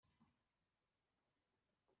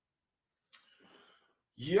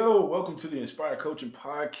Yo, welcome to the Inspired Coaching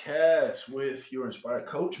Podcast with your inspired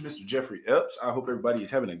coach, Mr. Jeffrey Epps. I hope everybody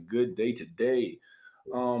is having a good day today.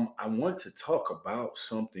 I want to talk about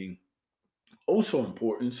something also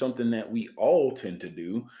important, something that we all tend to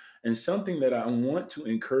do, and something that I want to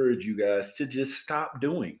encourage you guys to just stop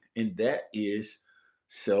doing, and that is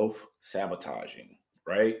self-sabotaging,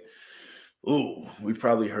 right? Ooh, we've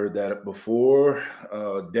probably heard that before.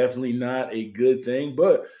 Definitely not a good thing,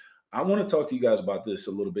 but I want to talk to you guys about this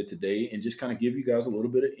a little bit today and just kind of give you guys a little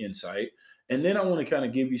bit of insight. And then I want to kind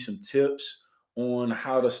of give you some tips on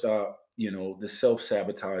how to stop, the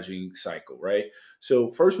self-sabotaging cycle, right? So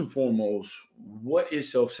first and foremost, what is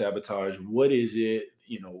self-sabotage? What is it?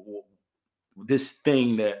 This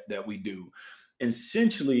thing that we do.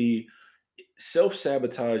 Essentially,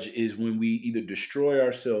 self-sabotage is when we either destroy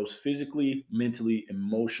ourselves physically, mentally,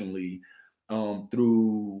 emotionally,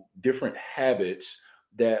 through different habits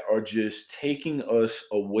that are just taking us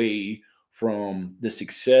away from the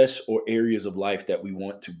success or areas of life that we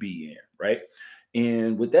want to be in, right?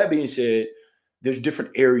 And with that being said, there's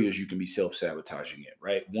different areas you can be self-sabotaging in,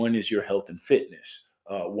 right? One is your health and fitness.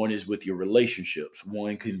 One is with your relationships.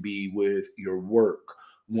 One can be with your work.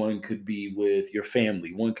 One could be with your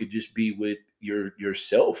family. One could just be with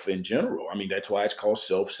yourself in general. I mean, that's why it's called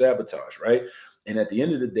self-sabotage, right? And at the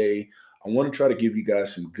end of the day, I want to try to give you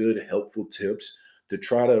guys some good, helpful tips to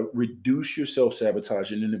try to reduce your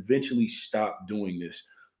self-sabotage and then eventually stop doing this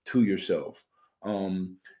to yourself.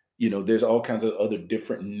 Um, there's all kinds of other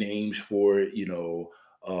different names for it,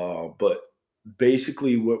 but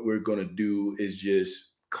basically what we're going to do is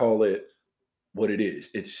just call it what it is.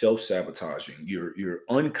 It's self-sabotaging. You're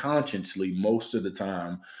unconsciously most of the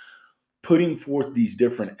time putting forth these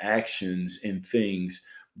different actions and things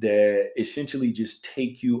that essentially just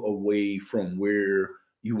take you away from where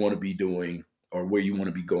you want to be doing or where you want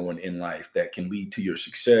to be going in life that can lead to your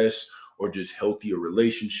success or just healthier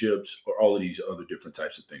relationships or all of these other different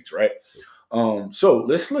types of things, right? So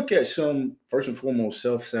let's look at some first and foremost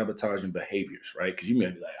self-sabotaging behaviors, right? Because you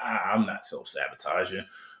may be like, I'm not self-sabotaging,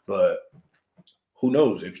 but who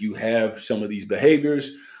knows? If you have some of these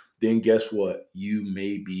behaviors, then guess what? You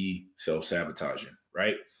may be self sabotaging,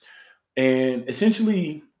 right? And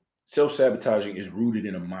essentially, self sabotaging is rooted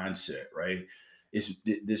in a mindset, right?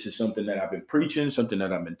 This is something that I've been preaching, something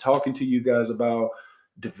that I've been talking to you guys about.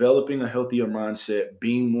 Developing a healthier mindset,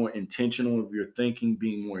 being more intentional of your thinking,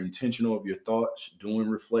 being more intentional of your thoughts, doing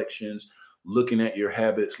reflections, looking at your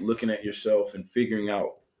habits, looking at yourself, and figuring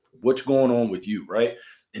out what's going on with you, right?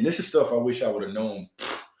 And this is stuff I wish I would have known,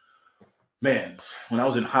 man, when I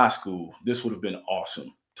was in high school. This would have been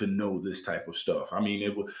awesome to know this type of stuff. I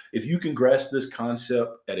mean, if you can grasp this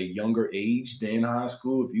concept at a younger age than high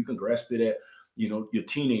school, if you can grasp it at your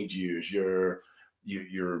teenage years, your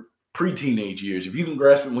pre-teenage years, if you can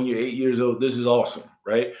grasp it when you're 8 years old, this is awesome,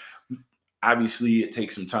 right? Obviously, it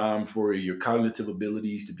takes some time for your cognitive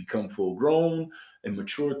abilities to become full grown and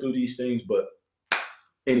mature through these things. But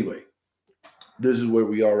anyway, this is where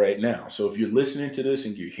we are right now. So if you're listening to this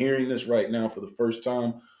and you're hearing this right now for the first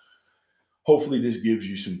time, hopefully this gives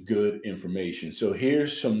you some good information. So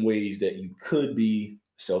here's some ways that you could be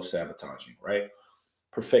self-sabotaging, right?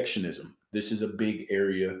 Perfectionism. This is a big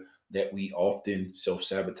area that we often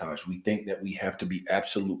self-sabotage. We think that we have to be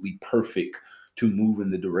absolutely perfect to move in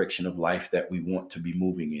the direction of life that we want to be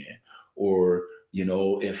moving in. Or,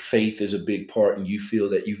 if faith is a big part and you feel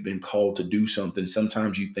that you've been called to do something,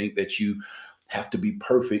 sometimes you think that you have to be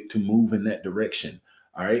perfect to move in that direction.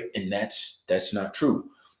 All right. And that's not true.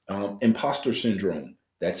 Imposter syndrome.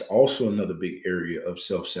 That's also another big area of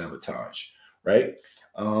self-sabotage, right?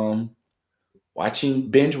 Um,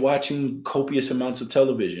 binge watching copious amounts of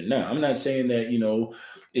television. Now, I'm not saying that,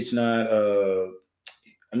 it's not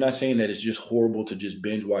I'm not saying that it's just horrible to just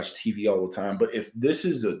binge watch TV all the time, but if this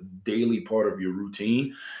is a daily part of your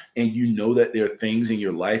routine and you know that there are things in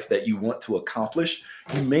your life that you want to accomplish,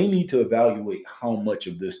 you may need to evaluate how much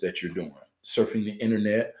of this that you're doing. Surfing the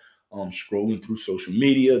internet, scrolling through social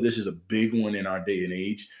media. This is a big one in our day and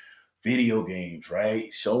age. Video games,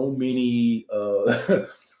 right? So many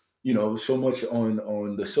so much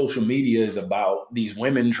on the social media is about these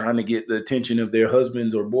women trying to get the attention of their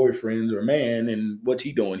husbands or boyfriends or man, and what's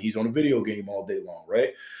he doing? He's on a video game all day long, right?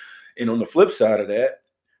 And on the flip side of that,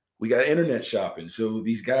 we got internet shopping. So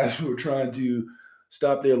these guys who are trying to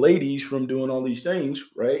stop their ladies from doing all these things,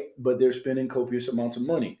 right? But they're spending copious amounts of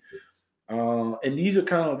money. And these are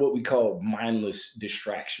kind of what we call mindless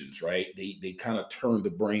distractions, right? They kind of turn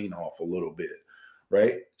the brain off a little bit,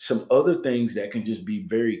 right? Some other things that can just be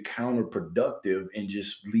very counterproductive and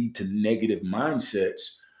just lead to negative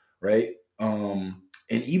mindsets, right? And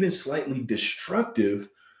even slightly destructive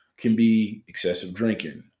can be excessive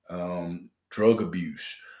drinking, drug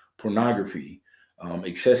abuse, pornography,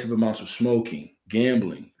 excessive amounts of smoking,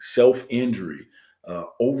 gambling, self injury,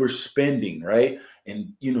 overspending, right?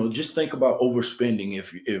 And just think about overspending.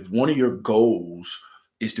 If one of your goals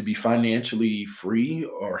is to be financially free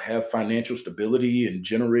or have financial stability and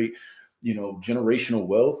generate, generational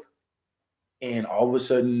wealth, and all of a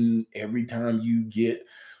sudden, every time you get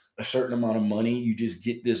a certain amount of money, you just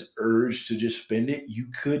get this urge to just spend it. You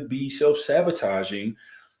could be self sabotaging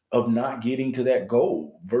of not getting to that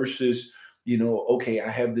goal versus, okay,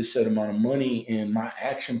 I have this set amount of money and my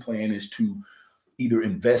action plan is to either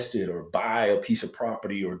invest it or buy a piece of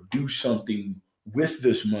property or do something with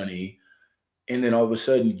this money. And then all of a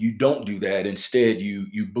sudden you don't do that. Instead,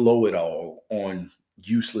 you blow it all on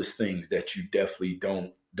useless things that you definitely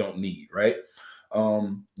don't need, right?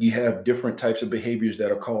 You have different types of behaviors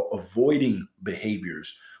that are called avoiding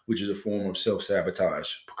behaviors, which is a form of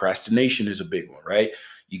self-sabotage. Procrastination is a big one, right?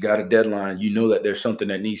 You got a deadline, you know that there's something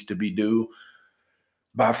that needs to be due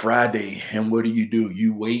by Friday. And what do?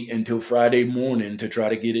 You wait until Friday morning to try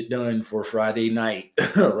to get it done for Friday night,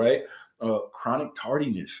 right? Chronic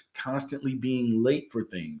tardiness, constantly being late for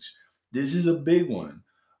things. This is a big one.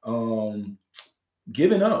 Um,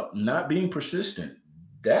 Giving up, not being persistent.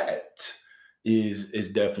 That is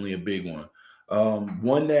definitely a big one.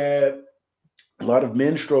 One that a lot of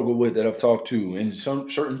men struggle with that I've talked to, and some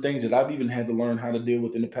certain things that I've even had to learn how to deal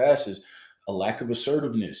with in the past is a lack of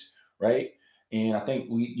assertiveness, right? And I think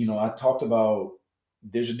I talked about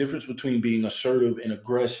there's a difference between being assertive and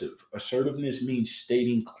aggressive. Assertiveness means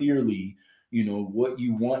stating clearly, what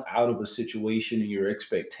you want out of a situation and your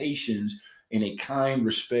expectations in a kind,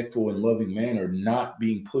 respectful, and loving manner, not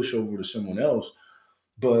being pushover to someone else.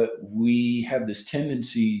 But we have this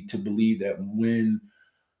tendency to believe that when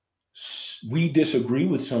we disagree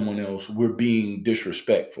with someone else, we're being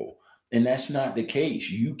disrespectful. And that's not the case.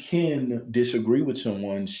 You can disagree with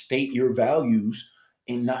someone, state your values,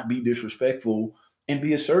 and not be disrespectful and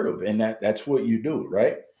be assertive. And that's what you do,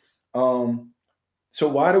 right? Um, so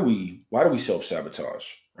why do we self-sabotage?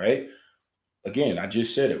 Right? Again, I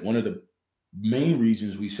just said it. One of the main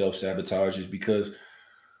reasons we self-sabotage is because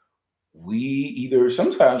we either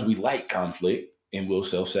sometimes we like conflict and we'll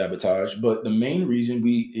self-sabotage, but the main reason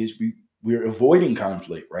we're avoiding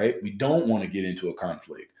conflict, right? We don't want to get into a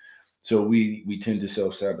conflict, so we tend to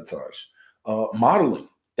self-sabotage. Modeling,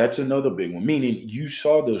 that's another big one, meaning you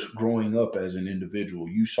saw this growing up as an individual,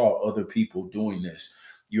 you saw other people doing this,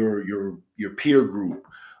 your peer group,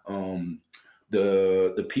 um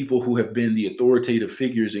the people who have been the authoritative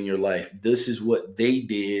figures in your life, this is what they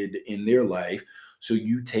did in their life, so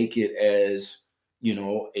you take it as,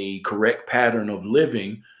 a correct pattern of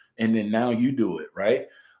living, and then now you do it, right?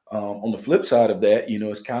 On the flip side of that,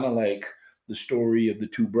 it's kind of like the story of the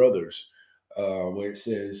two brothers, where it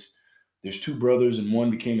says there's two brothers and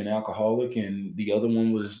one became an alcoholic and the other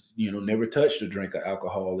one was, never touched a drink of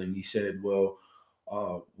alcohol. And he said, well,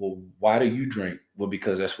 why do you drink? Well,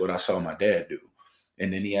 because that's what I saw my dad do.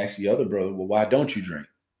 And then he asked the other brother, well, why don't you drink?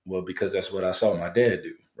 Well, because that's what I saw my dad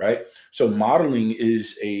do, right? So modeling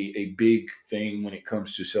is a big thing when it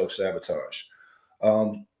comes to self-sabotage.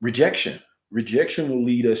 Rejection. Rejection will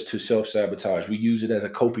lead us to self-sabotage. We use it as a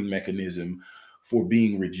coping mechanism for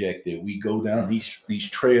being rejected. We go down these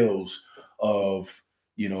trails of,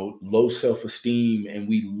 low self-esteem, and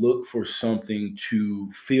we look for something to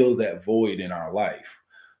fill that void in our life.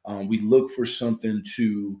 We look for something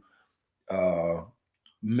to uh,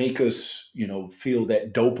 make us, feel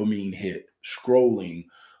that dopamine hit, scrolling,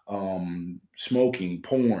 smoking,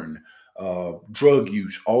 porn, drug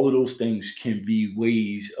use. All of those things can be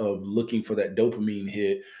ways of looking for that dopamine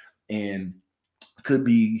hit, and could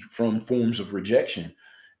be from forms of rejection.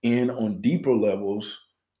 And on deeper levels,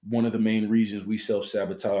 one of the main reasons we self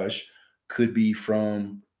sabotage could be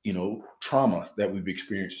from, trauma that we've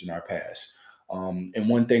experienced in our past. And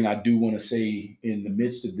one thing I do want to say in the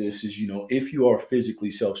midst of this is, if you are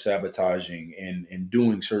physically self sabotaging and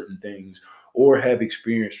doing certain things, or have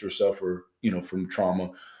experienced or suffer, from trauma,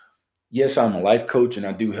 yes, I'm a life coach and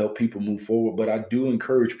I do help people move forward, but I do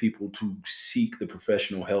encourage people to seek the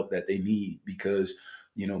professional help that they need because,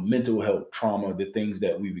 mental health, trauma, the things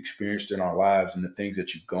that we've experienced in our lives and the things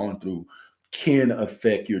that you've gone through can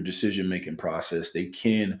affect your decision making process. They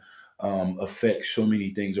can affect so many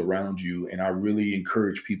things around you. And I really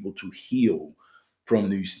encourage people to heal from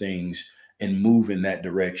these things and move in that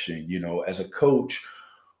direction. As a coach,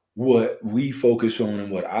 what we focus on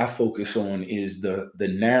and what I focus on is the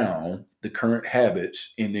now, the current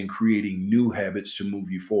habits, and then creating new habits to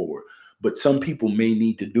move you forward. but some people may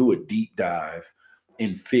need to do a deep dive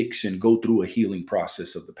and fix and go through a healing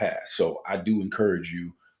process of the past. So I do encourage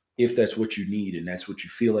you, if that's what you need and that's what you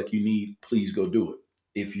feel like you need, please go do it.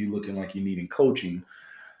 If you're looking like you're needing coaching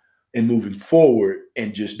and moving forward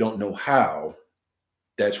and just don't know how,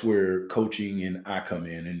 that's where coaching and I come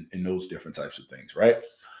in, and those different types of things, right?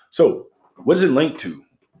 So, what is it linked to?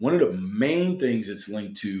 One of the main things it's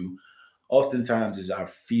linked to oftentimes is our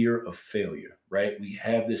fear of failure, right? We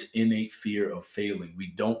have this innate fear of failing.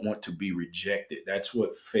 We don't want to be rejected. That's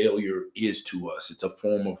what failure is to us. It's a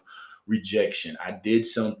form of rejection. I did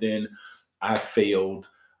something, I failed,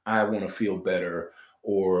 I want to feel better,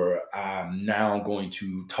 or I'm now going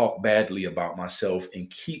to talk badly about myself and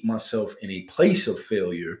keep myself in a place of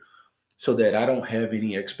failure so that I don't have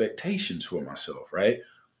any expectations for myself, right?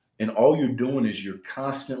 And all you're doing is you're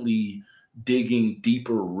constantly digging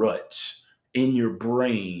deeper ruts in your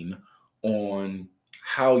brain on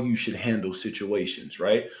how you should handle situations,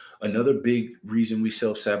 right? Another big reason we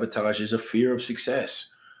self sabotage is a fear of success.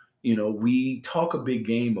 We talk a big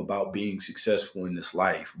game about being successful in this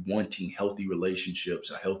life, wanting healthy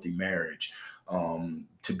relationships, a healthy marriage,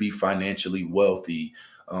 to be financially wealthy,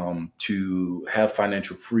 to have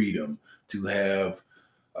financial freedom, to have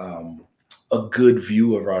um, a good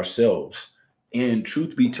view of ourselves. And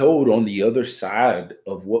truth be told, on the other side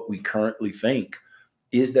of what we currently think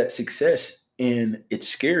is that success. And it's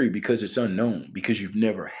scary because it's unknown, because you've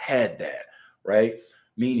never had that, right?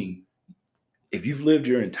 Meaning, if you've lived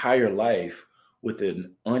your entire life with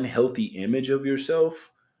an unhealthy image of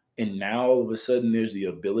yourself, and now all of a sudden there's the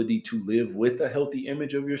ability to live with a healthy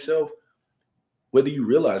image of yourself, whether you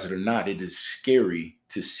realize it or not, it is scary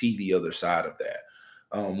to see the other side of that.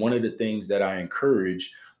 One of the things that I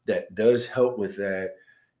encourage that does help with that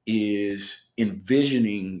is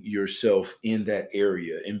envisioning yourself in that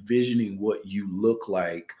area, envisioning what you look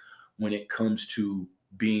like when it comes to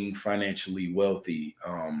being financially wealthy,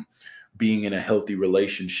 being in a healthy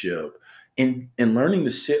relationship, and learning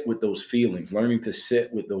to sit with those feelings, learning to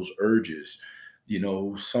sit with those urges.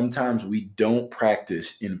 Sometimes we don't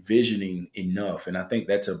practice envisioning enough, and I think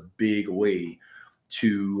that's a big way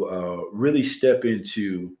to really step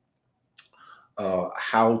into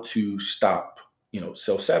how to stop,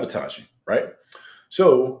 self-sabotaging, right?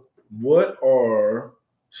 So, what are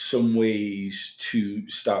some ways to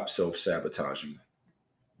stop self-sabotaging?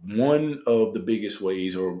 One of the biggest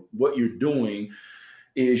ways, or what you're doing,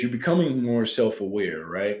 is you're becoming more self-aware,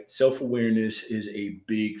 right? Self-awareness is a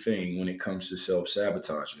big thing when it comes to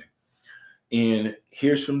self-sabotaging. And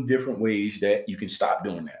here's some different ways that you can stop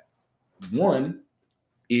doing that. One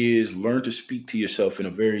is learn to speak to yourself in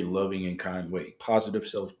a very loving and kind way, positive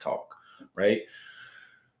self-talk, right?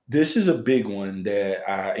 This is a big one that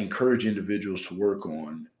I encourage individuals to work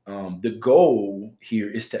on. The goal here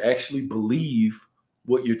is to actually believe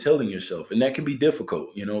what you're telling yourself, and that can be difficult.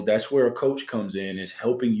 That's where a coach comes in, is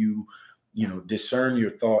helping you, discern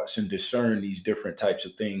your thoughts and discern these different types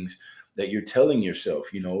of things that you're telling yourself.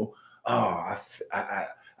 Oh,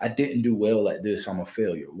 I didn't do well at this. I'm a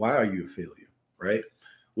failure. Why are you a failure? Right?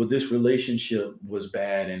 Well, this relationship was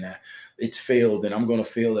bad, and it's failed, and I'm going to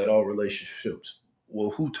fail at all relationships. Well,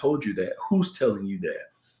 who told you that? Who's telling you that?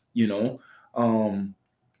 You know, um,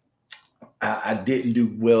 I didn't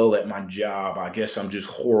do well at my job. I guess I'm just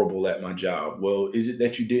horrible at my job. Well, is it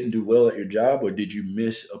that you didn't do well at your job, or did you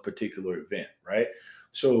miss a particular event? Right.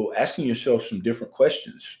 So asking yourself some different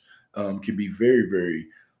questions can be very, very,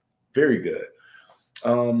 very good.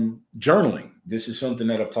 Journaling. This is something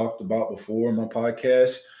that I've talked about before in my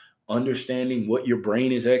podcast. Understanding what your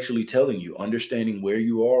brain is actually telling you, understanding where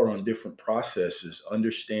you are on different processes,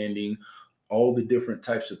 understanding all the different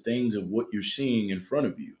types of things of what you're seeing in front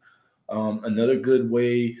of you. Another good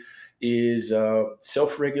way is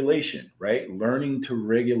self-regulation, right? Learning to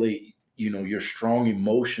regulate, your strong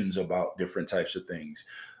emotions about different types of things.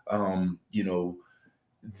 Um, you know,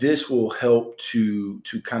 this will help to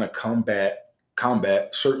kind of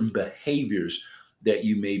combat certain behaviors that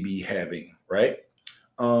you may be having, right?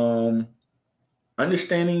 um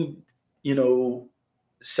Understanding, you know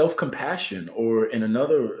self-compassion, or in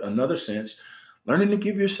another sense, learning to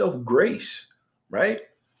give yourself grace, right?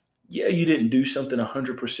 Yeah, you didn't do something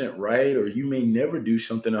 100% right, or you may never do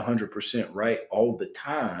something 100% right all the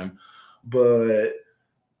time, but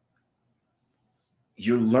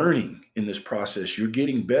you're learning in this process, you're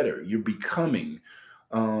getting better, you're becoming.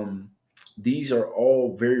 um, these are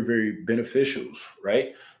all very, very beneficial,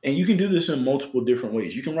 right? And you can do this in multiple different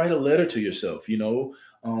ways. You can write a letter to yourself.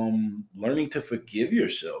 Learning to forgive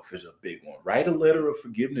yourself is a big one. Write a letter of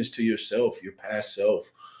forgiveness to yourself, your past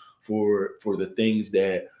self, for the things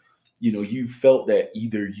that you felt that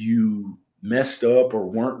either you messed up or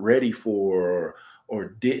weren't ready for, or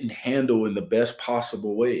didn't handle in the best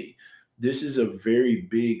possible way. This is a very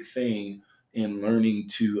big thing in learning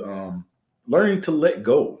to let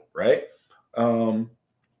go, right? Um,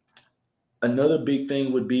 Another big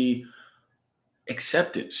thing would be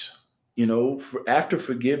acceptance. After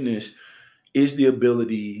forgiveness is the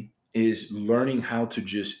ability, is learning how to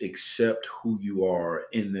just accept who you are,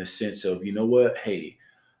 in the sense of, what, hey,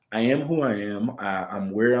 I am who I am. I'm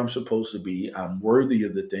where I'm supposed to be. I'm worthy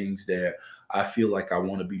of the things that I feel like I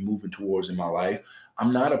want to be moving towards in my life.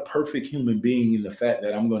 I'm not a perfect human being in the fact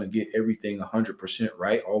that I'm going to get everything 100%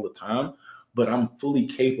 right all the time, but I'm fully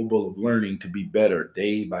capable of learning to be better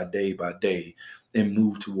day by day by day, and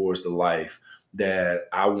move towards the life that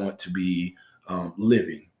I want to be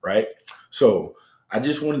living, right? So I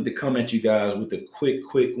just wanted to come at you guys with a quick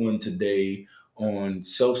one today on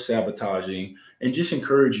self sabotaging, and just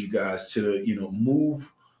encourage you guys to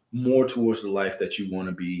move more towards the life that you want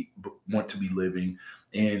to be living,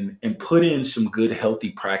 and put in some good healthy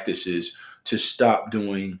practices to stop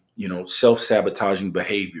doing self-sabotaging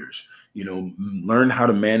behaviors. Learn how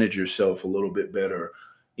to manage yourself a little bit better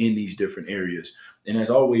in these different areas. And as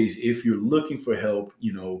always, if you're looking for help,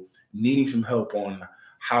 needing some help on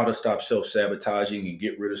how to stop self-sabotaging and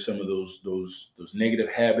get rid of some of those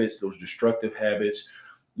negative habits, those destructive habits,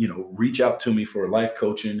 reach out to me for life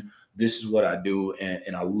coaching. This is what I do,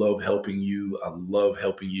 and I love helping you. I love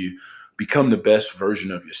helping you become the best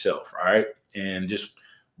version of yourself. All right. And just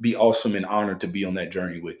be awesome and honored to be on that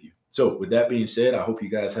journey with you. So, with that being said, I hope you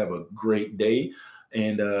guys have a great day.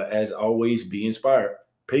 And as always, be inspired.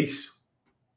 Peace.